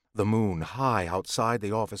 The moon high outside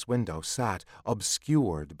the office window sat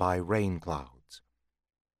obscured by rain clouds.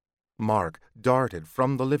 Mark darted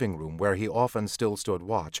from the living room where he often still stood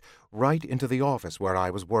watch, right into the office where I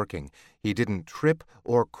was working. He didn't trip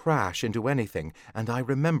or crash into anything, and I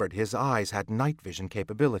remembered his eyes had night vision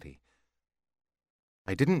capability.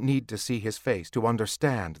 I didn't need to see his face to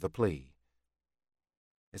understand the plea.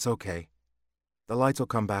 "It's okay. The lights will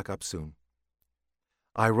come back up soon."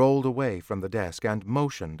 I rolled away from the desk and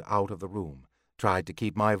motioned out of the room, tried to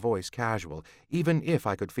keep my voice casual, even if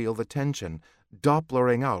I could feel the tension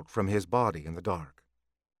Dopplering out from his body in the dark.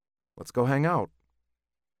 "Let's go hang out."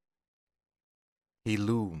 He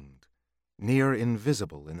loomed, near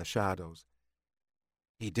invisible in the shadows.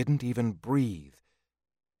 He didn't even breathe,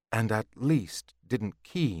 and at least didn't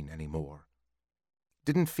keen anymore.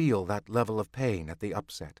 Didn't feel that level of pain at the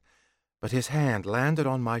upset, but his hand landed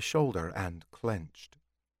on my shoulder and clenched.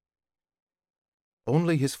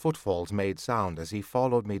 Only his footfalls made sound as he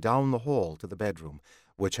followed me down the hall to the bedroom,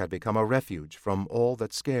 which had become a refuge from all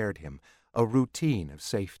that scared him, a routine of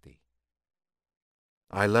safety.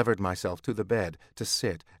 I levered myself to the bed to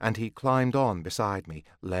sit, and he climbed on beside me,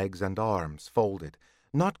 legs and arms folded,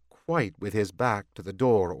 not quite with his back to the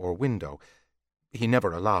door or window. He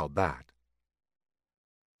never allowed that.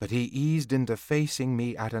 But he eased into facing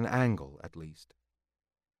me at an angle, at least.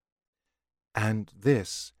 And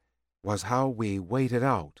this was how we waited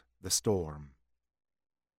out the storm.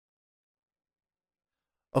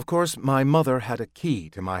 Of course, my mother had a key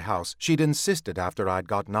to my house. She'd insisted after I'd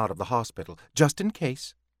gotten out of the hospital, just in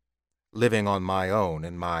case. Living on my own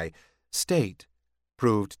in my state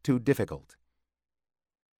proved too difficult.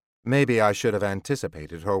 Maybe I should have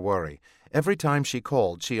anticipated her worry. Every time she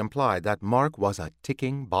called, she implied that Mark was a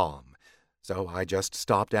ticking bomb, so I just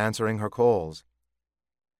stopped answering her calls.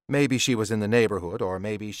 Maybe she was in the neighborhood, or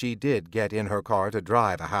maybe she did get in her car to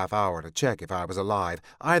drive a half hour to check if I was alive.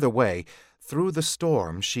 Either way, through the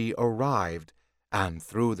storm she arrived, and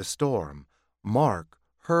through the storm Mark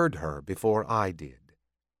heard her before I did.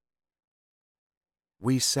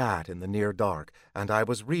 We sat in the near dark, and I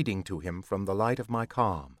was reading to him from the light of my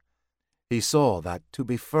comm. He saw that to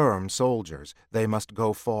be firm soldiers they must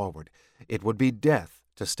go forward. It would be death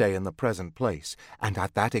to stay in the present place, and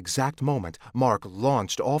at that exact moment Mark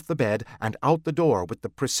launched off the bed and out the door with the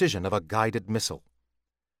precision of a guided missile.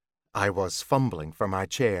 I was fumbling for my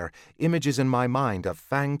chair, images in my mind of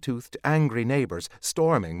fang-toothed, angry neighbors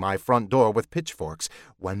storming my front door with pitchforks,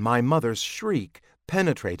 when my mother's shriek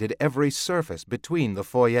penetrated every surface between the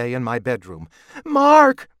foyer and my bedroom.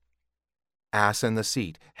 "Mark!" Ass in the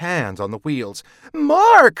seat, hands on the wheels.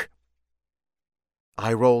 "Mark!"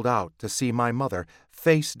 I rolled out to see my mother,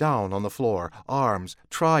 face down on the floor, arms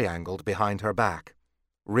triangled behind her back.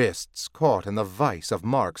 Wrists caught in the vice of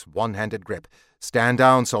Mark's one-handed grip. "Stand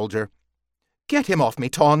down, soldier." "Get him off me,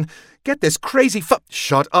 Ton! Get this crazy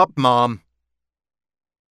Shut up, Mom!"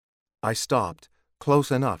 I stopped,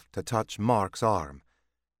 close enough to touch Mark's arm.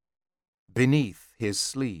 Beneath his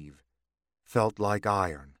sleeve felt like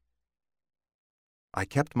iron. I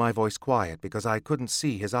kept my voice quiet because I couldn't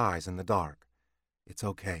see his eyes in the dark. "It's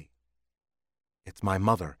okay. It's my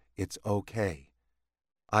mother. It's okay,"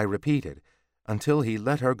 I repeated, until he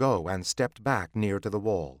let her go and stepped back near to the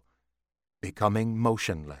wall, becoming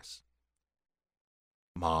motionless.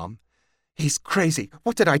 "Mom?" "He's crazy.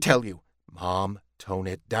 What did I tell you?" "Mom, tone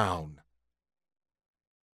it down."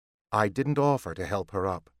 I didn't offer to help her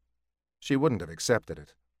up. She wouldn't have accepted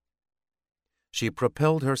it. She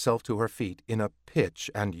propelled herself to her feet in a pitch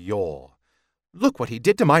and yaw. "Look what he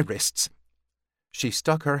did to my wrists!" She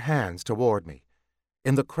stuck her hands toward me.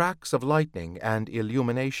 In the cracks of lightning and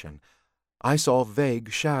illumination, I saw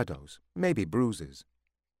vague shadows, maybe bruises.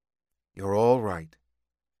 "You're all right.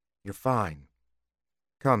 You're fine.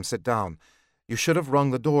 Come, sit down. You should have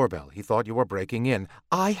rung the doorbell. He thought you were breaking in.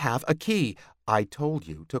 I have a key. I told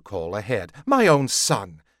you to call ahead. My own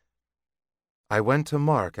son!" I went to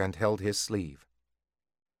Mark and held his sleeve.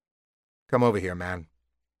 "Come over here, man."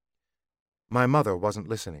 My mother wasn't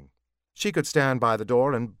listening. She could stand by the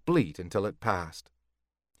door and bleat until it passed.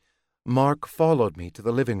 Mark followed me to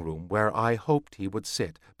the living room where I hoped he would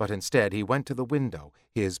sit, but instead he went to the window,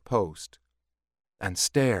 his post, and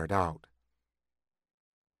stared out.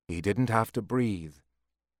 He didn't have to breathe,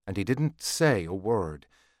 and he didn't say a word,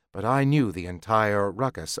 but I knew the entire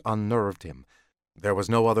ruckus unnerved him. There was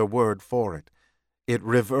no other word for it. It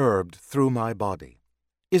reverbed through my body.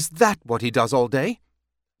 "Is that what he does all day?"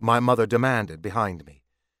 my mother demanded behind me.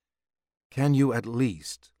 "Can you at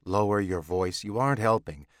least lower your voice? You aren't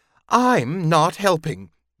helping." "I'm not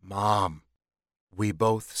helping." "Mom." We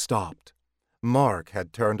both stopped. Mark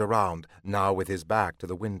had turned around, now with his back to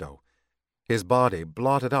the window. His body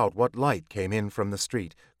blotted out what light came in from the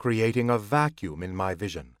street, creating a vacuum in my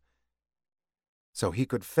vision. So he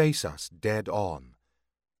could face us dead on.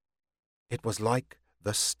 It was like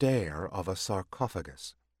the stare of a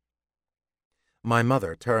sarcophagus. My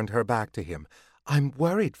mother turned her back to him. "I'm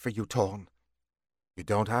worried for you, Ton." "You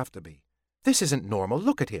don't have to be." "This isn't normal.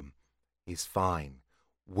 Look at him." "He's fine.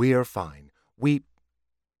 We're fine.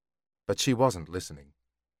 But she wasn't listening.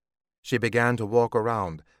 She began to walk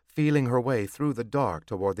around, feeling her way through the dark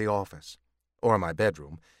toward the office, or my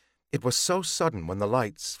bedroom. It was so sudden when the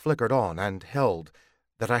lights flickered on and held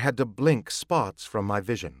that I had to blink spots from my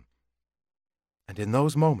vision. And in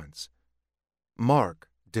those moments, Mark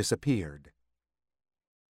disappeared.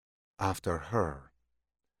 After her.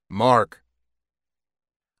 "Mark!"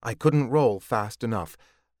 I couldn't roll fast enough.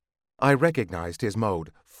 I recognized his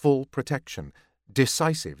mode: full protection,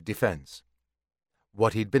 decisive defense.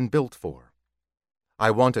 What he'd been built for. I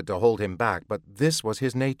wanted to hold him back, but this was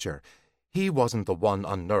his nature. He wasn't the one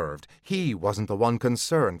unnerved. He wasn't the one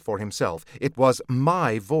concerned for himself. It was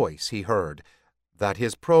my voice he heard, that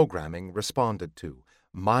his programming responded to.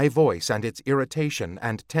 My voice and its irritation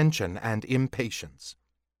and tension and impatience.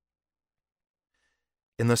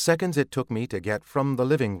 In the seconds it took me to get from the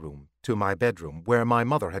living room to my bedroom, where my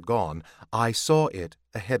mother had gone, I saw it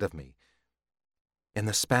ahead of me. In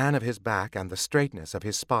the span of his back and the straightness of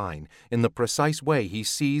his spine, in the precise way he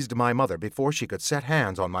seized my mother before she could set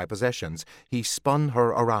hands on my possessions, he spun her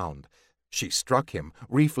around. She struck him,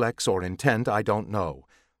 reflex or intent, I don't know.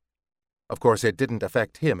 Of course, it didn't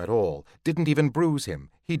affect him at all, didn't even bruise him.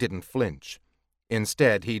 He didn't flinch.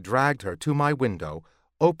 Instead, he dragged her to my window,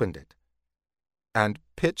 opened it, and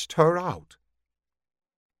pitched her out.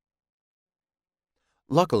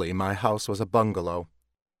 Luckily, my house was a bungalow.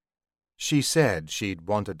 She said she'd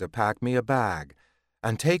wanted to pack me a bag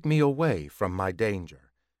and take me away from my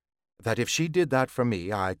danger, that if she did that for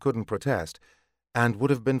me I couldn't protest, and would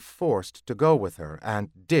have been forced to go with her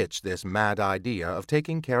and ditch this mad idea of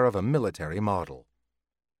taking care of a military model.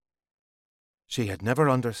 She had never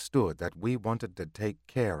understood that we wanted to take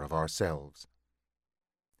care of ourselves.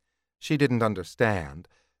 She didn't understand,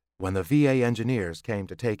 when the VA engineers came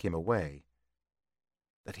to take him away,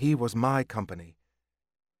 that he was my company,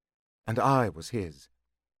 and I was his.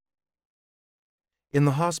 In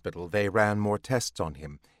the hospital, they ran more tests on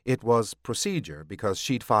him. It was procedure because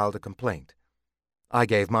she'd filed a complaint. I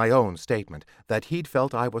gave my own statement, that he'd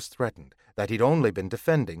felt I was threatened, that he'd only been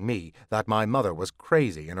defending me, that my mother was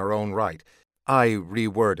crazy in her own right. I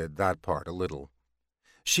reworded that part a little.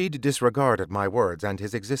 She'd disregarded my words and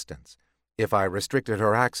his existence. If I restricted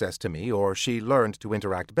her access to me, or she learned to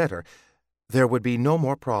interact better, there would be no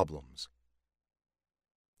more problems.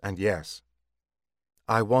 And yes,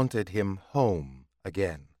 I wanted him home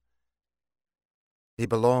again. He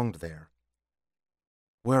belonged there,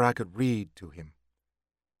 where I could read to him,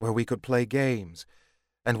 where we could play games,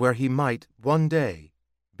 and where he might, one day,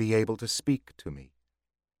 be able to speak to me.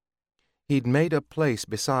 He'd made a place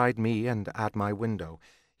beside me and at my window.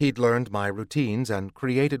 He'd learned my routines and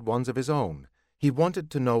created ones of his own. He wanted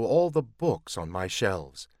to know all the books on my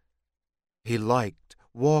shelves. He liked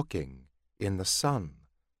walking in the sun.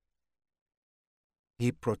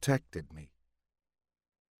 He protected me.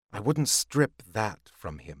 I wouldn't strip that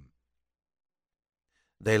from him.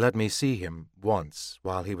 They let me see him once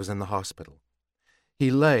while he was in the hospital. He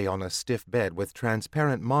lay on a stiff bed with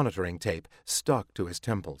transparent monitoring tape stuck to his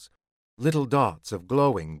temples. Little dots of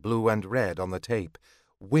glowing blue and red on the tape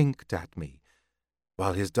winked at me,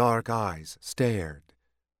 while his dark eyes stared,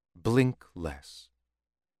 blinkless.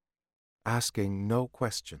 asking no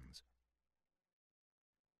questions.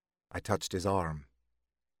 I touched his arm.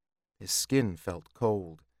 His skin felt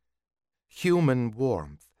cold. Human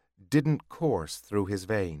warmth didn't course through his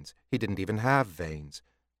veins. He didn't even have veins.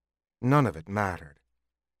 None of it mattered.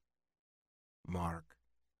 Mark.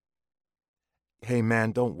 Hey,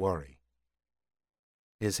 man, don't worry.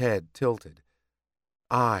 His head tilted.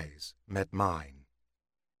 Eyes met mine.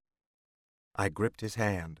 I gripped his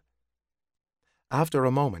hand. After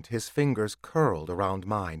a moment, his fingers curled around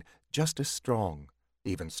mine, just as strong,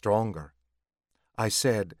 even stronger. I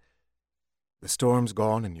said, "The storm's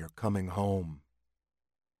gone and you're coming home."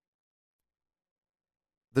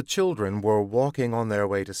 The children were walking on their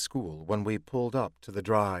way to school when we pulled up to the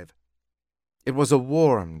drive. It was a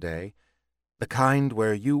warm day, the kind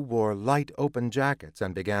where you wore light open jackets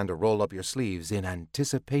and began to roll up your sleeves in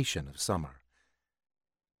anticipation of summer.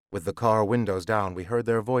 With the car windows down, we heard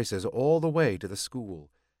their voices all the way to the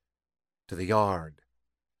school, to the yard.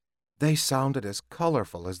 They sounded as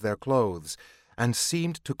colorful as their clothes and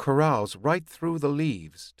seemed to carouse right through the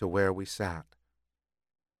leaves to where we sat.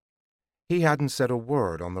 He hadn't said a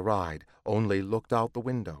word on the ride, only looked out the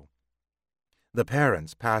window. The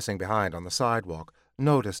parents passing behind on the sidewalk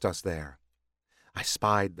noticed us there. I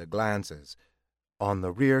spied the glances on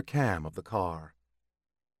the rear cam of the car.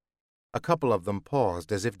 A couple of them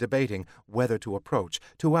paused as if debating whether to approach,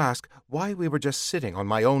 to ask why we were just sitting on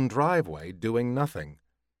my own driveway doing nothing.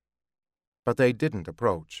 But they didn't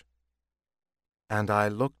approach. And I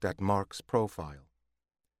looked at Mark's profile.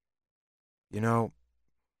 You know,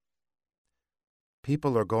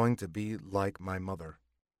 people are going to be like my mother,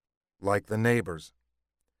 like the neighbors.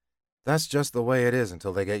 That's just the way it is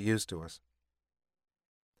until they get used to us.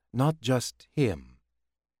 Not just him,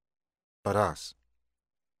 but us.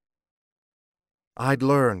 I'd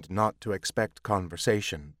learned not to expect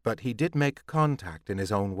conversation, but he did make contact in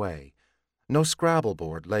his own way. No Scrabble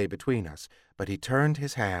board lay between us, but he turned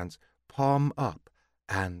his hands palm up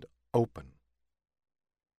and open.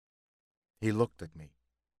 He looked at me.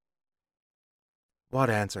 What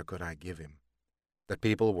answer could I give him? That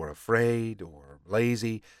people were afraid or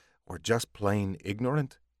lazy or just plain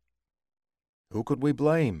ignorant? Who could we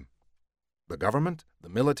blame? The government, the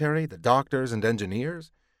military, the doctors and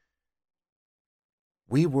engineers?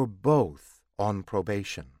 We were both on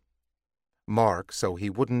probation. Mark so he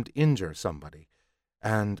wouldn't injure somebody,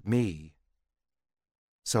 and me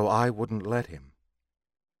so I wouldn't let him.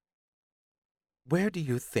 "Where do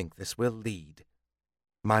you think this will lead?"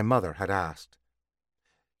 my mother had asked.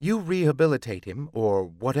 "You rehabilitate him, or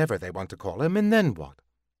whatever they want to call him, and then what?"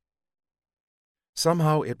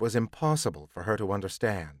 Somehow it was impossible for her to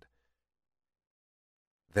understand.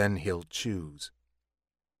 "Then he'll choose,"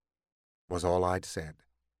 was all I'd said.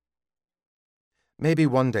 Maybe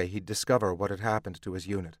one day he'd discover what had happened to his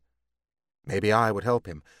unit. Maybe I would help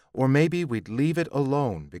him, or maybe we'd leave it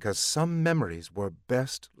alone because some memories were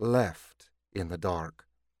best left in the dark.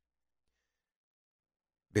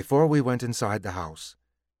 Before we went inside the house,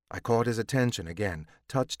 I caught his attention again,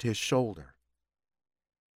 touched his shoulder.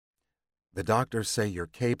 "The doctors say you're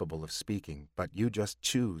capable of speaking, but you just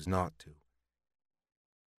choose not to.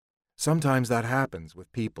 Sometimes that happens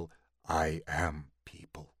with people." "I am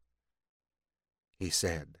people," he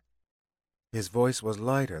said. His voice was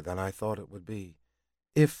lighter than I thought it would be,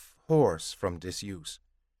 if hoarse from disuse.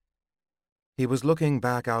 He was looking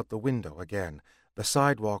back out the window again. The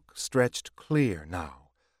sidewalk stretched clear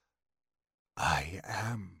now. "I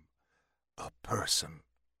am a person,"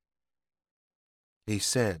 he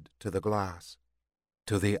said to the glass,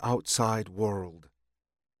 to the outside world.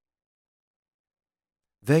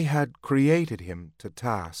 They had created him to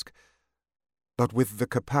task, but with the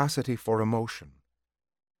capacity for emotion.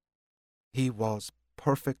 He was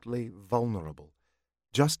perfectly vulnerable,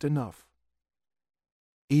 just enough,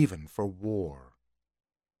 even for war.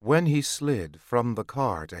 When he slid from the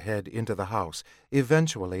car to head into the house,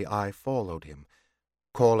 eventually I followed him,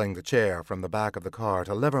 calling the chair from the back of the car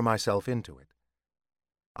to lever myself into it.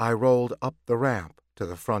 I rolled up the ramp to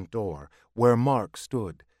the front door, where Mark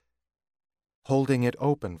stood, holding it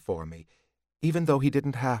open for me, even though he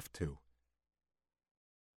didn't have to.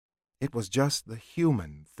 It was just the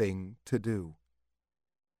human thing to do.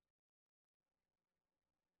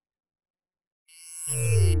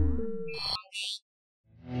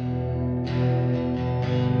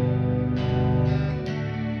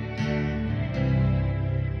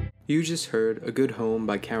 You just heard A Good Home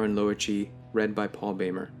by Karin Lowachee, read by Paul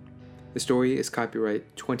Bamer. The story is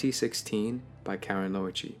copyright 2016 by Karin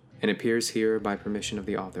Lowachee and appears here by permission of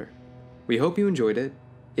the author. We hope you enjoyed it.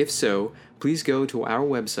 If so, please go to our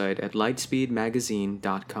website at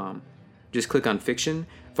lightspeedmagazine.com. Just click on Fiction,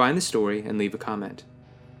 find the story, and leave a comment.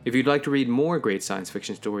 If you'd like to read more great science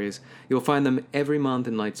fiction stories, you'll find them every month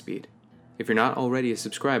in Lightspeed. If you're not already a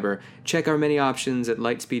subscriber, check our many options at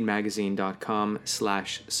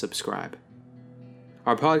lightspeedmagazine.com/subscribe.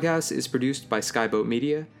 Our podcast is produced by Skyboat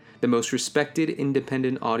Media, the most respected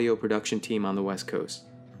independent audio production team on the West Coast.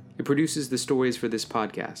 It produces the stories for this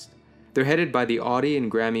podcast. They're headed by the Audie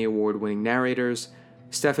and Grammy Award-winning narrators,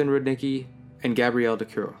 Stefan Rudnicki and Gabrielle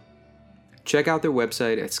DeCure. Check out their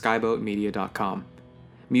website at skyboatmedia.com.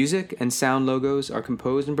 Music and sound logos are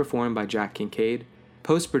composed and performed by Jack Kincaid.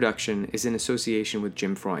 Post-production is in association with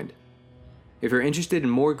Jim Freund. If you're interested in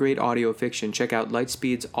more great audio fiction, check out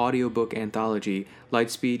Lightspeed's audiobook anthology,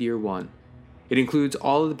 Lightspeed Year 1. It includes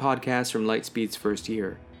all of the podcasts from Lightspeed's first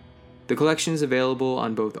year. The collection is available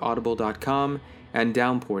on both audible.com and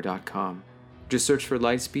downpour.com. Just search for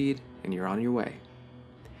Lightspeed and you're on your way.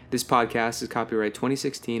 This podcast is copyright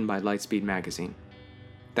 2016 by Lightspeed Magazine.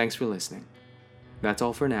 Thanks for listening. That's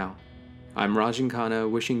all for now. I'm Rajan Khanna,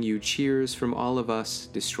 wishing you cheers from all of us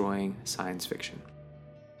destroying science fiction.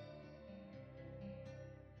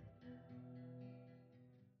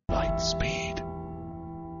 Lightspeed.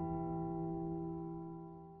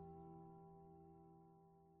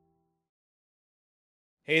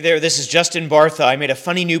 Hey there, this is Justin Bartha. I made a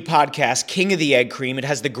funny new podcast, King of the Egg Cream. It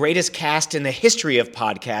has the greatest cast in the history of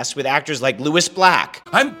podcasts with actors like Louis Black.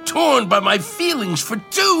 I'm torn by my feelings for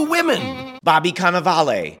two women. Bobby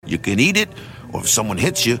Cannavale. You can eat it, or if someone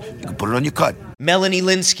hits you, you can put it on your cut. Melanie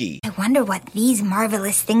Linsky. I wonder what these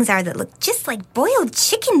marvelous things are that look just like boiled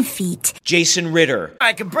chicken feet. Jason Ritter.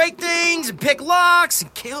 I can break things and pick locks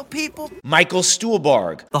and kill people. Michael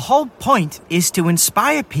Stuhlbarg. The whole point is to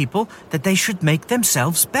inspire people that they should make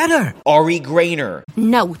themselves better. Ari Grainer.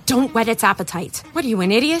 No, don't whet its appetite. What are you,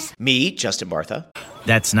 an idiot? Me, Justin Bartha.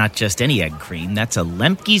 That's not just any egg cream, that's a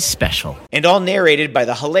Lemke's special. And all narrated by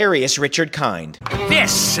the hilarious Richard Kind.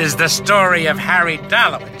 This is the story of Harry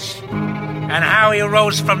Dalowitz and how he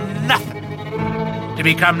rose from nothing to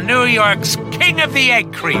become New York's King of the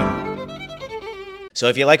Egg Cream. So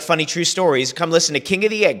if you like funny true stories, come listen to King of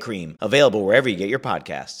the Egg Cream, available wherever you get your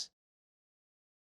podcasts.